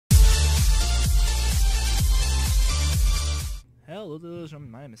Hello, ladies and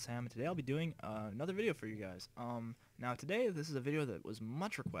gentlemen, my name is Sam, and today I'll be doing another video for you guys. Now today this is a video that was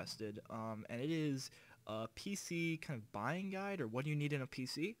much requested, and it is a PC kind of buying guide, or what do you need in a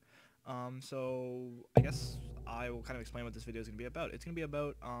PC. So I guess I will kind of explain what this video is going to be about. It's going to be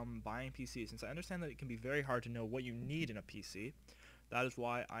about buying PCs, since I understand that it can be very hard to know what you need in a PC. That is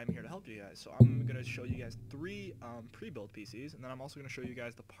why I'm here to help you guys. So I'm going to show you guys three pre-built PCs, and then I'm also going to show you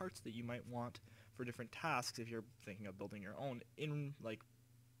guys the parts that you might want for different tasks if you're thinking of building your own in like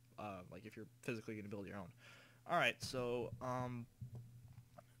if you're physically going to build your own. All right, so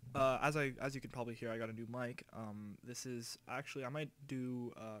as you can probably hear, I got a new mic. This is actually, I might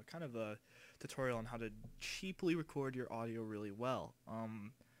do kind of a tutorial on how to cheaply record your audio really well.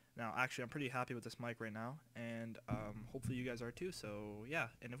 Now, actually, I'm pretty happy with this mic right now, and hopefully you guys are too, so yeah.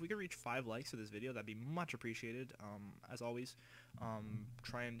 And if we could reach 5 likes for this video, that'd be much appreciated. As always,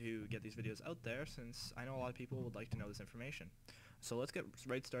 trying to get these videos out there, since I know a lot of people would like to know this information. So let's get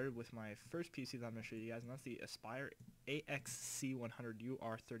right started with my first PC that I'm going to show you guys, and that's the Aspire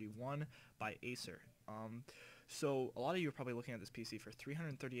AXC100UR31 by Acer. So a lot of you are probably looking at this PC for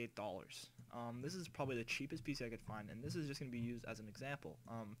 $338. This is probably the cheapest PC I could find, and this is just going to be used as an example.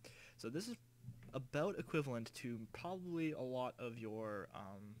 So this is about equivalent to probably a lot of your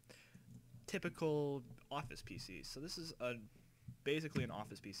typical office PCs. So this is basically an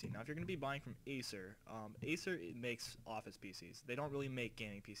office PC. Now, if you're going to be buying from Acer, Acer makes office PCs. They don't really make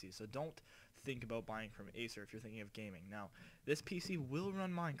gaming PCs, so don't think about buying from Acer if you're thinking of gaming. Now, this PC will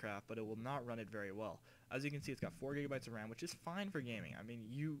run Minecraft, but it will not run it very well. As you can see, it's got 4 GB of RAM, which is fine for gaming. I mean,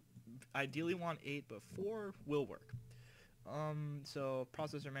 you ideally want 8, but 4 will work. So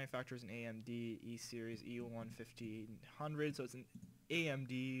processor manufacturer is an AMD E-Series E11500, so it's an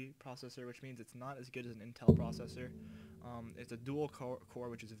AMD processor, which means it's not as good as an Intel processor. It's a dual core,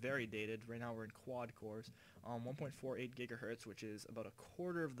 which is very dated. Right now we're in quad cores. 1.48 gigahertz, which is about a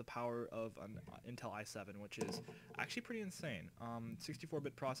quarter of the power of an Intel i7, which is actually pretty insane.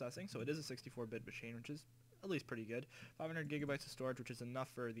 64-bit processing, so it is a 64-bit machine, which is at least pretty good. 500 gigabytes of storage, which is enough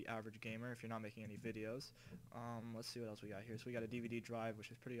for the average gamer if you're not making any videos. Let's see what else we got here. So we got a DVD drive,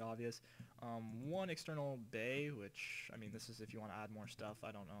 which is pretty obvious. One external bay, which, I mean, this is if you want to add more stuff.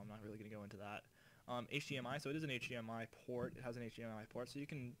 I don't know. I'm not really going to go into that. HDMI, so it is an HDMI port. It has an HDMI port, so you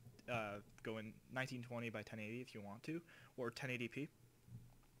can go in 1920 by 1080 if you want to, or 1080p.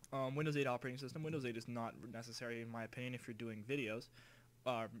 Windows 8 operating system. Windows 8 is not necessary in my opinion if you're doing videos.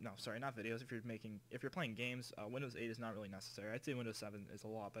 No, sorry, not videos. If you're playing games, Windows 8 is not really necessary. I'd say Windows 7 is a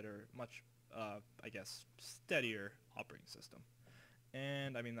lot better, much, I guess, steadier operating system.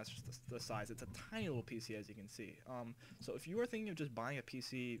 And I mean, that's just the size. It's a tiny little PC, as you can see. So if you are thinking of just buying a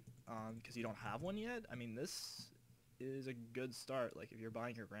PC because you don't have one yet, I mean, this is a good start. Like if you're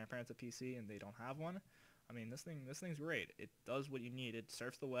buying your grandparents a PC and they don't have one, I mean, this thing's great. It does what you need. It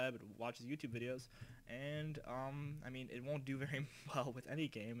surfs the web, it watches YouTube videos, and I mean, it won't do very well with any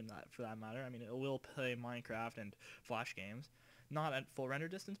game, and that for that matter. I mean, it will play Minecraft and Flash games, not at full render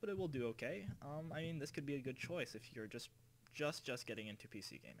distance, but it will do okay. I mean, this could be a good choice if you're just getting into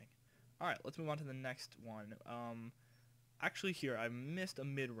PC gaming. All right, let's move on to the next one. Actually, here I missed a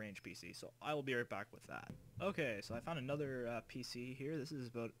mid-range PC, so I will be right back with that. Okay, so I found another PC here. This is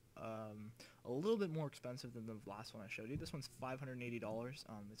about a little bit more expensive than the last one I showed you. This one's $580.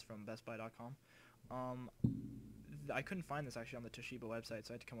 It's from BestBuy.com. I couldn't find this actually on the Toshiba website,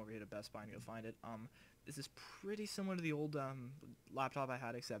 so I had to come over here to Best Buy and go find it. This is pretty similar to the old laptop I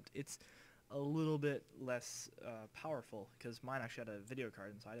had, except it's a little bit less powerful, because mine actually had a video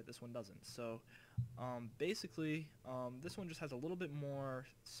card inside it. This one doesn't. So basically, this one just has a little bit more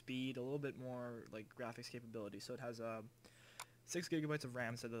speed, a little bit more like graphics capability. So it has 6 gigabytes of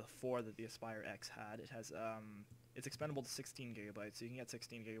RAM instead of the 4 that the Aspire X had. It has it's expandable to 16 gigabytes, so you can get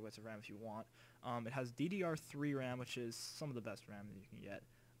 16 gigabytes of RAM if you want. It has DDR3 RAM, which is some of the best RAM that you can get.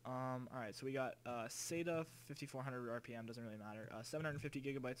 Alright, so we got SATA 5400 RPM, doesn't really matter. 750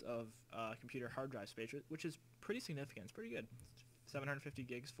 gigabytes of computer hard drive space, which is pretty significant. It's pretty good. 750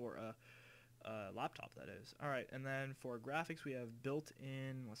 gigs for a laptop, that is. Alright, and then for graphics we have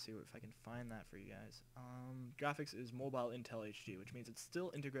built-in, let's see if I can find that for you guys. Graphics is Mobile Intel HD, which means it's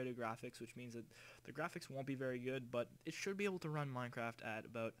still integrated graphics, which means that the graphics won't be very good, but it should be able to run Minecraft at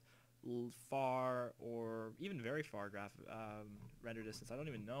about far or even very far render distance. I don't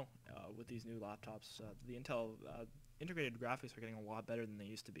even know with these new laptops. The Intel integrated graphics are getting a lot better than they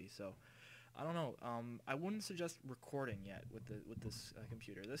used to be, so I don't know. I wouldn't suggest recording yet with this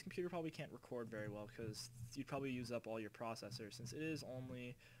computer. This computer probably can't record very well because you'd probably use up all your processors, since it is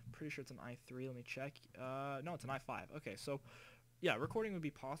only, pretty sure it's an i3. Let me check. No, it's an i5. Okay, so yeah, recording would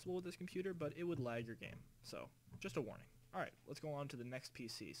be possible with this computer, but it would lag your game. So just a warning. Alright, let's go on to the next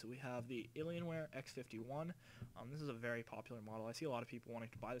PC. So we have the Alienware X51. This is a very popular model. I see a lot of people wanting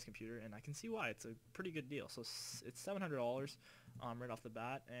to buy this computer, and I can see why. It's a pretty good deal. So it's $700 right off the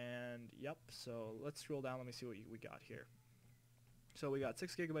bat, and yep, so let's scroll down. Let me see what we got here. So we got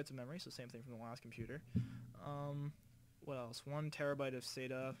 6 gigabytes of memory, so same thing from the last computer. What else? 1 terabyte of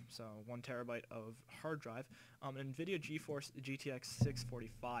SATA, so 1 terabyte of hard drive. An NVIDIA GeForce GTX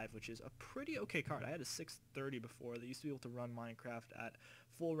 645, which is a pretty okay card. I had a 630 before that used to be able to run Minecraft at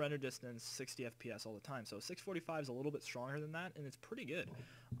full render distance, 60 FPS all the time. So 645 is a little bit stronger than that, and it's pretty good.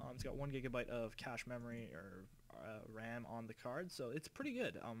 It's got 1 gigabyte of cache memory or RAM on the card, so it's pretty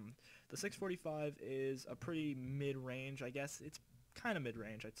good. The 645 is a pretty mid-range, I guess. It's kind of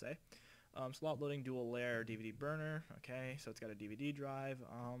mid-range, I'd say. Slot loading, dual layer DVD burner. Okay, so it's got a DVD drive.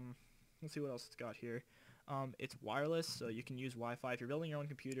 Let's see what else it's got here. It's wireless, so you can use Wi-Fi. If you're building your own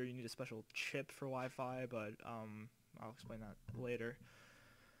computer, you need a special chip for Wi-Fi, but I'll explain that later.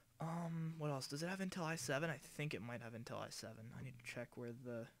 What else? Does it have Intel i7? I think it might have Intel i7. I need to check where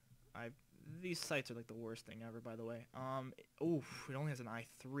these sites are like the worst thing ever, by the way. It only has an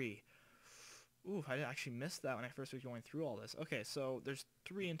i3. Ooh, I actually missed that when I first was going through all this. Okay, so there's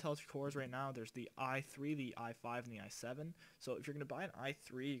 3 Intel cores right now. There's the i3, the i5, and the i7. So if you're going to buy an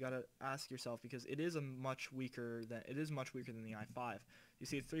i3, you got to ask yourself, because it is much weaker than the i5. You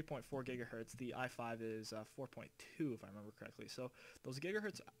see, it's 3.4 gigahertz. The i5 is 4.2, if I remember correctly. So those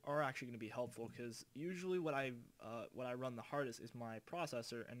gigahertz are actually going to be helpful, because usually what I run the hardest is my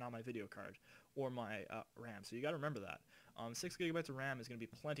processor and not my video card or my RAM. So you got to remember that. 6 gigabytes of RAM is going to be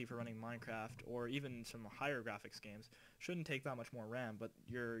plenty for running Minecraft or even some higher graphics games. Shouldn't take that much more RAM, but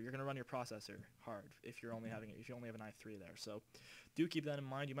you're going to run your processor hard if you only have an i3 there. So do keep that in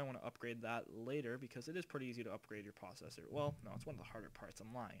mind. You might want to upgrade that later, because it is pretty easy to upgrade your processor. Well, no, it's one of the harder parts.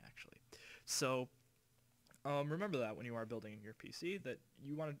 I'm lying, actually. So remember that when you are building your PC, that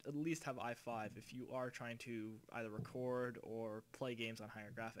you want to at least have i5 if you are trying to either record or play games on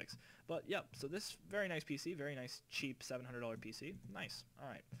higher graphics. But yep, so this very nice PC, very nice cheap $700 PC, nice. All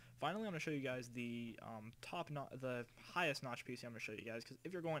right, finally I'm going to show you guys the the highest notch PC I'm going to show you guys, because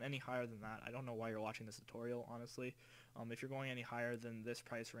if you're going any higher than that, I don't know why you're watching this tutorial, honestly. If you're going any higher than this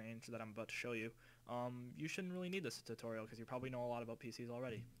price range that I'm about to show you, you shouldn't really need this tutorial, because you probably know a lot about PCs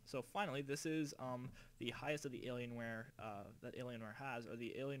already. So finally, this is the highest of the Alienware that Alienware has, are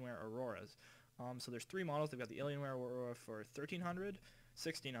the Alienware Auroras. So there's 3 models. They've got the Alienware Aurora for $1,300,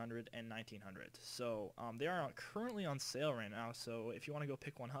 $1,600, and $1,900. So they are currently on sale right now, so if you want to go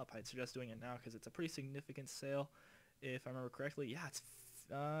pick one up, I'd suggest doing it now, because it's a pretty significant sale. If I remember correctly, yeah, it's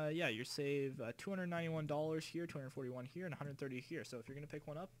you save $291 here, $241 here, and $130 here. So if you're going to pick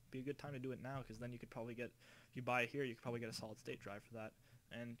one up, be a good time to do it now, because then you could probably get, if you buy it here, you could probably get a solid state drive for that,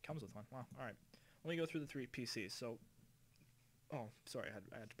 and it comes with one. Wow, all right. Let me go through the 3 PCs. So, oh, sorry,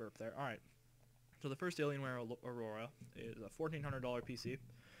 I had to burp there. All right. So the first Alienware Aurora is a $1,400 PC.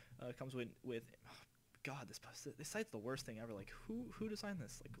 It comes with oh, God, this site's the worst thing ever. Like, who designed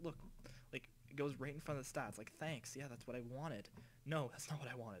this? Like, look, like, it goes right in front of the stats. Like, thanks. Yeah, that's what I wanted. No, that's not what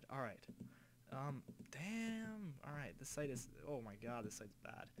I wanted. All right. Damn. All right. This site is, oh my God, this site's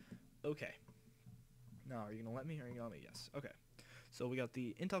bad. Okay. Now, are you gonna let me? Or are you gonna let me? Yes. Okay. So we got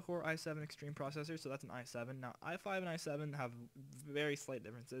the Intel Core i7 Extreme processor, so that's an i7. Now i5 and i7 have very slight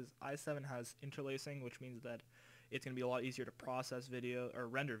differences. i7 has interlacing, which means that it's going to be a lot easier to process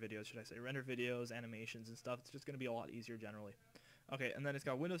render videos, should I say, render videos, animations, and stuff. It's just going to be a lot easier generally. Okay, and then it's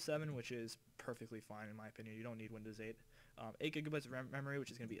got Windows 7, which is perfectly fine in my opinion. You don't need Windows 8. 8 gigabytes of memory, which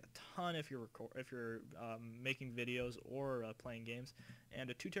is going to be a ton if you're making videos or playing games,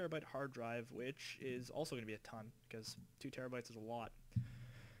 and a 2 terabyte hard drive, which is also going to be a ton, because 2 terabytes is a lot.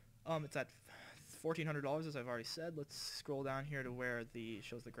 It's at $1,400, as I've already said. Let's scroll down here to where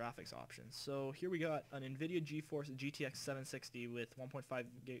shows the graphics options. So here we got an NVIDIA GeForce GTX 760 with 1.5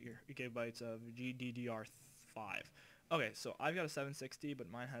 gigabytes of GDDR5. Okay, so I've got a 760,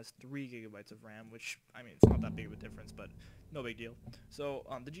 but mine has 3 gigabytes of RAM, which, I mean, it's not that big of a difference, but no big deal. So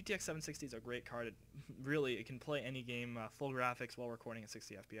the GTX 760 is a great card. It can play any game, full graphics while recording at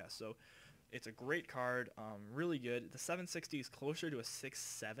 60 FPS. So it's a great card, really good. The 760 is closer to a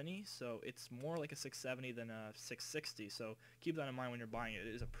 670, so it's more like a 670 than a 660. So keep that in mind when you're buying it.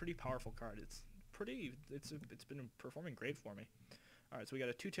 It is a pretty powerful card. It's been performing great for me. All right, so we got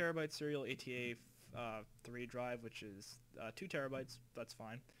a 2 terabyte serial ATA 3 drive, which is 2 terabytes. That's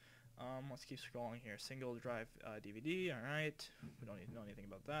fine. Let's keep scrolling here. Single drive DVD. All right, we don't need to know anything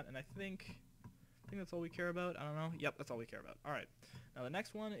about that. And I think that's all we care about. I don't know. Yep, that's all we care about. All right. Now the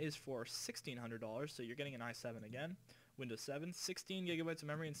next one is for $1,600, so you're getting an i7 again, Windows 7, 16 gigabytes of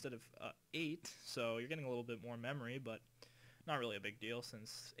memory instead of 8, so you're getting a little bit more memory, but Not really a big deal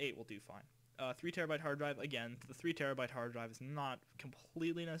since 8 will do fine. 3 terabyte hard drive, again, the 3 terabyte hard drive is not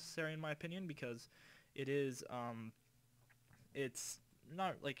completely necessary in my opinion because it is, it's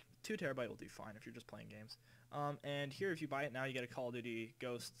not, like, 2 terabyte will do fine if you're just playing games. And here, if you buy it now, you get a Call of Duty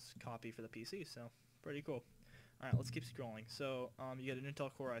Ghosts copy for the PC, so pretty cool. Alright, let's keep scrolling. So, you get an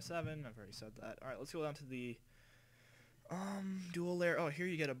Intel Core i7, I've already said that. Alright, let's go down to the dual layer. Oh, here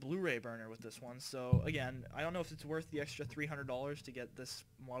you get a Blu-ray burner with this one. So again, I don't know if it's worth the extra $300 to get this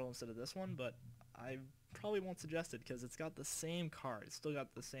model instead of this one, but I probably won't suggest it because it's got the same card. It's still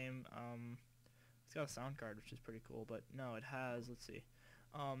got the same, it's got a sound card, which is pretty cool, but no, it has, let's see,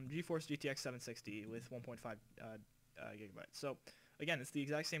 GeForce GTX 760 with 1.5 gigabytes. So again, it's the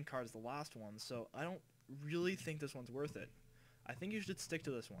exact same card as the last one, so I don't really think this one's worth it. I think you should stick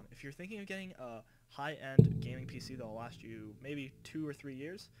to this one. If you're thinking of getting a high-end gaming PC that'll last you maybe 2 or 3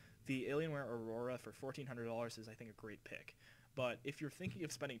 years, the Alienware Aurora for $1,400 is, I think, a great pick. But if you're thinking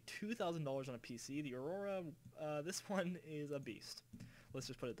of spending $2,000 on a PC, the Aurora, this one is a beast. Let's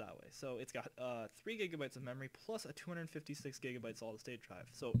just put it that way. So it's got 3 gigabytes of memory plus a 256 gigabyte solid-state drive.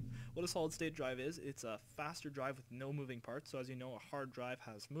 So what a solid-state drive is, it's a faster drive with no moving parts. So as you know, a hard drive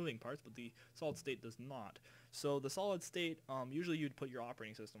has moving parts, but the solid-state does not. So the solid-state, usually you'd put your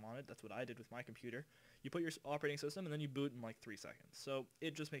operating system on it. That's what I did with my computer. You put your operating system and then you boot in like 3 seconds. So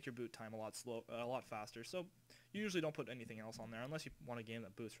it just makes your boot time a lot faster. So you usually don't put anything else on there unless you want a game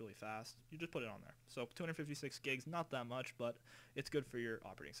that boots really fast. You just put it on there. So 256 gigs, not that much, but it's good for your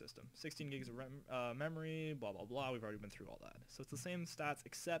operating system. 16 gigs of memory, blah, blah, blah. We've already been through all that. So it's the same stats,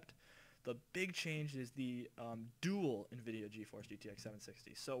 except the big change is the dual NVIDIA GeForce GTX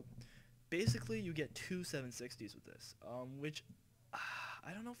 760. So basically you get 2 760s with this, which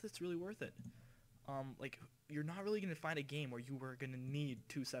I don't know if that's really worth it. Like, you're not really going to find a game where you were going to need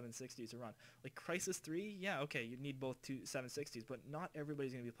 2 760s to run. Like, Crysis 3, yeah, okay, you need both 2 760s, but not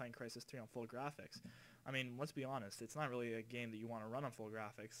everybody's going to be playing Crysis 3 on full graphics. I mean, let's be honest, it's not really a game that you want to run on full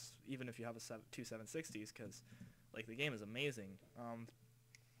graphics, even if you have 2 760s, because, like, the game is amazing.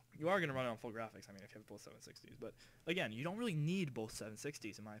 You are going to run it on full graphics, I mean, if you have both 760s, but, again, you don't really need both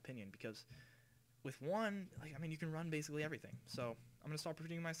 760s, in my opinion, because with one, like, I mean, you can run basically everything. So I'm going to stop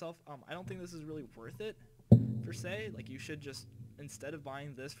repeating myself. I don't think this is really worth it, per se. Like, you should just, instead of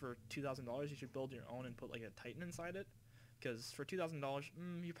buying this for $2,000, you should build your own and put, like, a Titan inside it. Because for $2,000,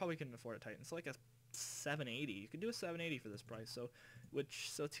 you probably couldn't afford a Titan. So, like, a 780. You could do a 780 for this price. So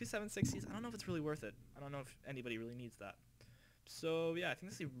 2 760s, I don't know if it's really worth it. I don't know if anybody really needs that. So, yeah, I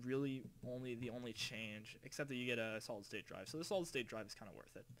think this is really the only change, except that you get a solid-state drive. So the solid-state drive is kind of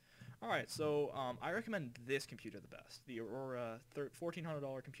worth it. Alright, so I recommend this computer the best, the Aurora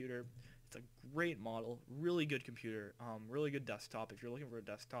 $1,400 computer. It's a great model, really good computer, really good desktop. If you're looking for a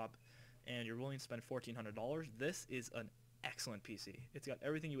desktop and you're willing to spend $1,400, this is an excellent PC. It's got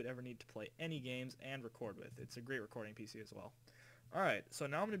everything you would ever need to play any games and record with. It's a great recording PC as well. Alright, so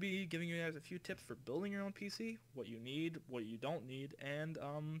now I'm going to be giving you guys a few tips for building your own PC, what you need, what you don't need, and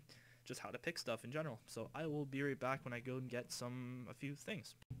just how to pick stuff in general. So I will be right back when I go and get a few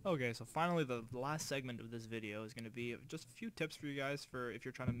things. Okay, so finally the last segment of this video is going to be just a few tips for you guys for if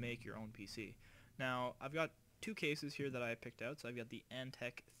you're trying to make your own PC. Now, I've got 2 cases here that I picked out. So I've got the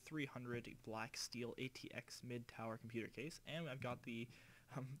Antec 300 Black Steel ATX mid-tower computer case, and I've got the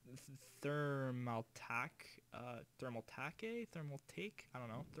Thermaltake, I don't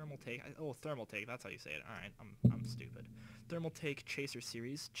know, Thermaltake, that's how you say it. Alright, I'm stupid. Thermaltake Chaser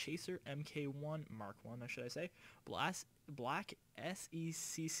Series, Chaser MK1 Mark 1, should I say, Black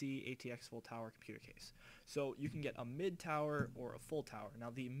SECC ATX full tower computer case. So you can get a mid-tower or a full tower. Now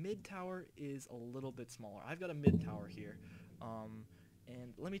the mid-tower is a little bit smaller. I've got a mid-tower here.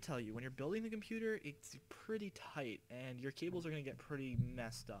 And let me tell you, when you're building the computer, it's pretty tight, and your cables are going to get pretty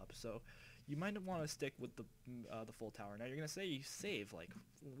messed up. So you might want to stick with the full tower. Now you're going to say you save, like,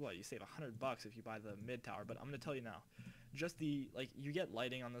 what, you save $100 if you buy the mid-tower, but I'm going to tell you now. Just you get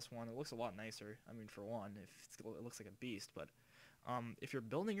lighting on this one. It looks a lot nicer. I mean, for one, it looks like a beast, but if you're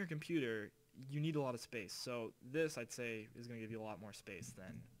building your computer, you need a lot of space. So this, I'd say, is going to give you a lot more space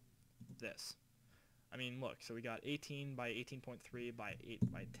than this. I mean, look, so we got 18 by 18.3 by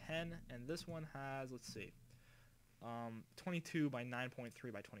 8 by 10, and this one has, let's see, 22 by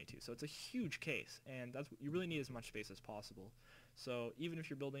 9.3 by 22. So it's a huge case, and you really need as much space as possible. So even if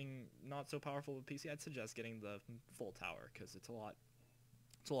you're building not so powerful a PC, I'd suggest getting the full tower because it's a lot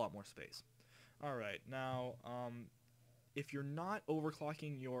more space. All right, now if you're not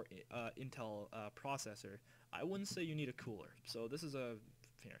overclocking your Intel processor, I wouldn't say you need a cooler. So this is a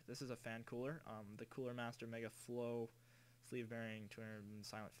fan cooler, the Cooler Master Mega Flow sleeve bearing 200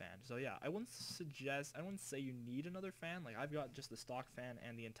 silent fan. So yeah, I wouldn't say you need another fan. Like I've got just the stock fan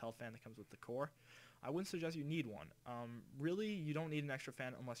and the Intel fan that comes with the core. I wouldn't suggest you need one. Really, you don't need an extra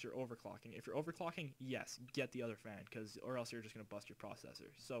fan unless you're overclocking. If you're overclocking, yes, get the other fan, or else you're just going to bust your processor.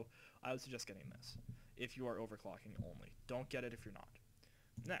 So I would suggest getting this if you are overclocking only. Don't get it if you're not.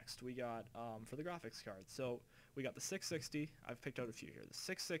 Next, we got for the graphics card. So we got the 660. I've picked out a few here. The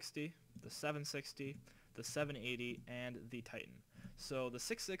 660, the 760, the 780, and the Titan. So the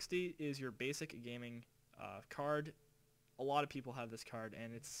 660 is your basic gaming card. A lot of people have this card,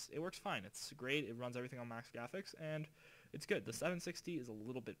 and it works fine. It's great. It runs everything on max graphics, and it's good. The 760 is a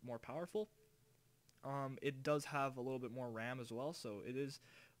little bit more powerful. It does have a little bit more RAM as well, so it is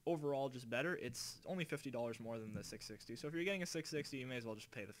overall just better. It's only $50 more than the 660. So if you're getting a 660, you may as well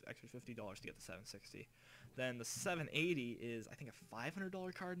just pay the extra $50 to get the 760. Then the 780 is, I think, a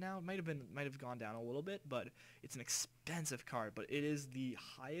 $500 card now. It might have gone down a little bit, but it's an expensive card. But it is the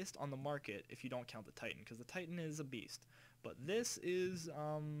highest on the market if you don't count the Titan, because the Titan is a beast. But this is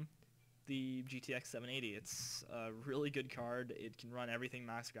the GTX 780. It's a really good card. It can run everything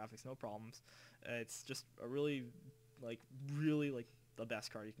max graphics, no problems. It's just a really the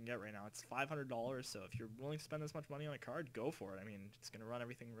best card you can get right now. It's $500, so if you're willing to spend this much money on a card, go for it. I mean, it's going to run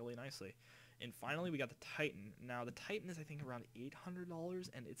everything really nicely. And finally, we got the Titan. Now, the Titan is, I think, around $800,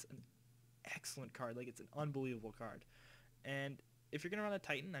 and it's an excellent card. Like, it's an unbelievable card. And if you're going to run a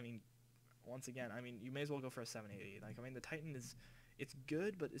Titan, I mean, once again, I mean, you may as well go for a 780. Like, I mean, the Titan it's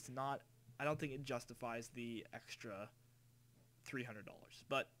good, but it's not, I don't think it justifies the extra $300.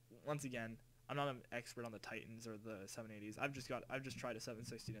 But once again, I'm not an expert on the Titans or the 780s. I've just tried a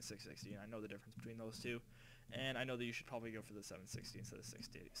 760 and a 660, and I know the difference between those two. And I know that you should probably go for the 760 instead of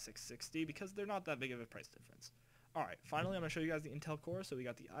 660 because they're not that big of a price difference. Alright, finally I'm going to show you guys the Intel Core. So we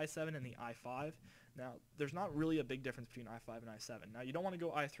got the i7 and the i5. Now, there's not really a big difference between i5 and i7. Now, you don't want to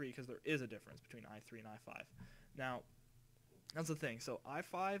go i3 because there is a difference between i3 and i5. Now, that's the thing. So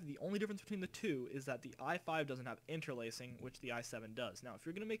i5, the only difference between the two is that the i5 doesn't have interlacing, which the i7 does. Now, if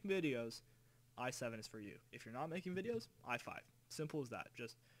you're going to make videos, i7 is for you. If you're not making videos, i5. Simple as that.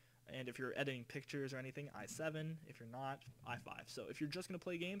 And if you're editing pictures or anything, i7. If you're not, i5. So if you're just going to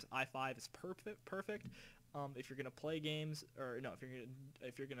play games, i5 is perfect. If you're going to play games, or no,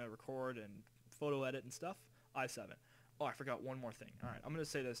 if you're going to record and photo edit and stuff, i7. Oh, I forgot one more thing. All right, I'm going to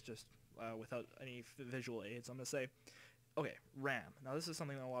say this just without any visual aids. I'm going to say, okay, RAM. Now, this is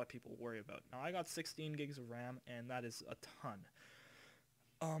something that a lot of people worry about. Now, I got 16 gigs of RAM, and that is a ton.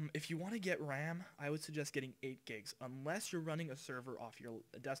 If you want to get RAM, I would suggest getting 8 gigs, unless you're running a server off your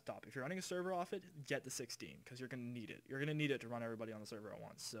desktop. If you're running a server off it, get the 16, because you're going to need it. You're going to need it to run everybody on the server at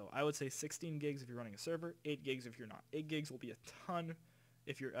once. So I would say 16 gigs if you're running a server, 8 gigs if you're not. 8 gigs will be a ton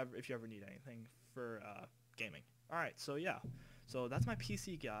if you ever need anything for gaming. Alright, so yeah. So that's my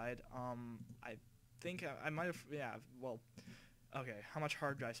PC guide. I think I might have, okay, how much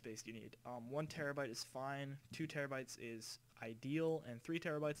hard drive space do you need? 1 terabyte is fine, 2 terabytes is ideal, and 3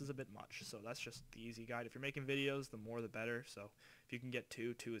 terabytes is a bit much. So that's just the easy guide. If you're making videos, the more the better. So if you can get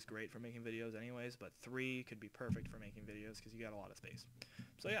 2 is great for making videos anyways, but 3 could be perfect for making videos because you got a lot of space.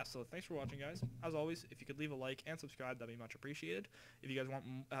 So yeah, so thanks for watching, guys. As always, if you could leave a like and subscribe, that'd be much appreciated. If you guys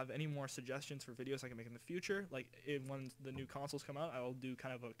have any more suggestions for videos I can make in the future, like when the new consoles come out, I will do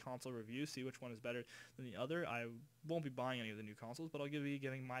kind of a console review, see which one is better than the other. I won't be buying any of the new consoles, but I'll be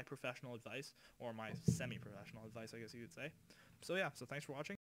giving my professional advice, or my semi-professional advice, I guess you could say. So yeah, so thanks for watching.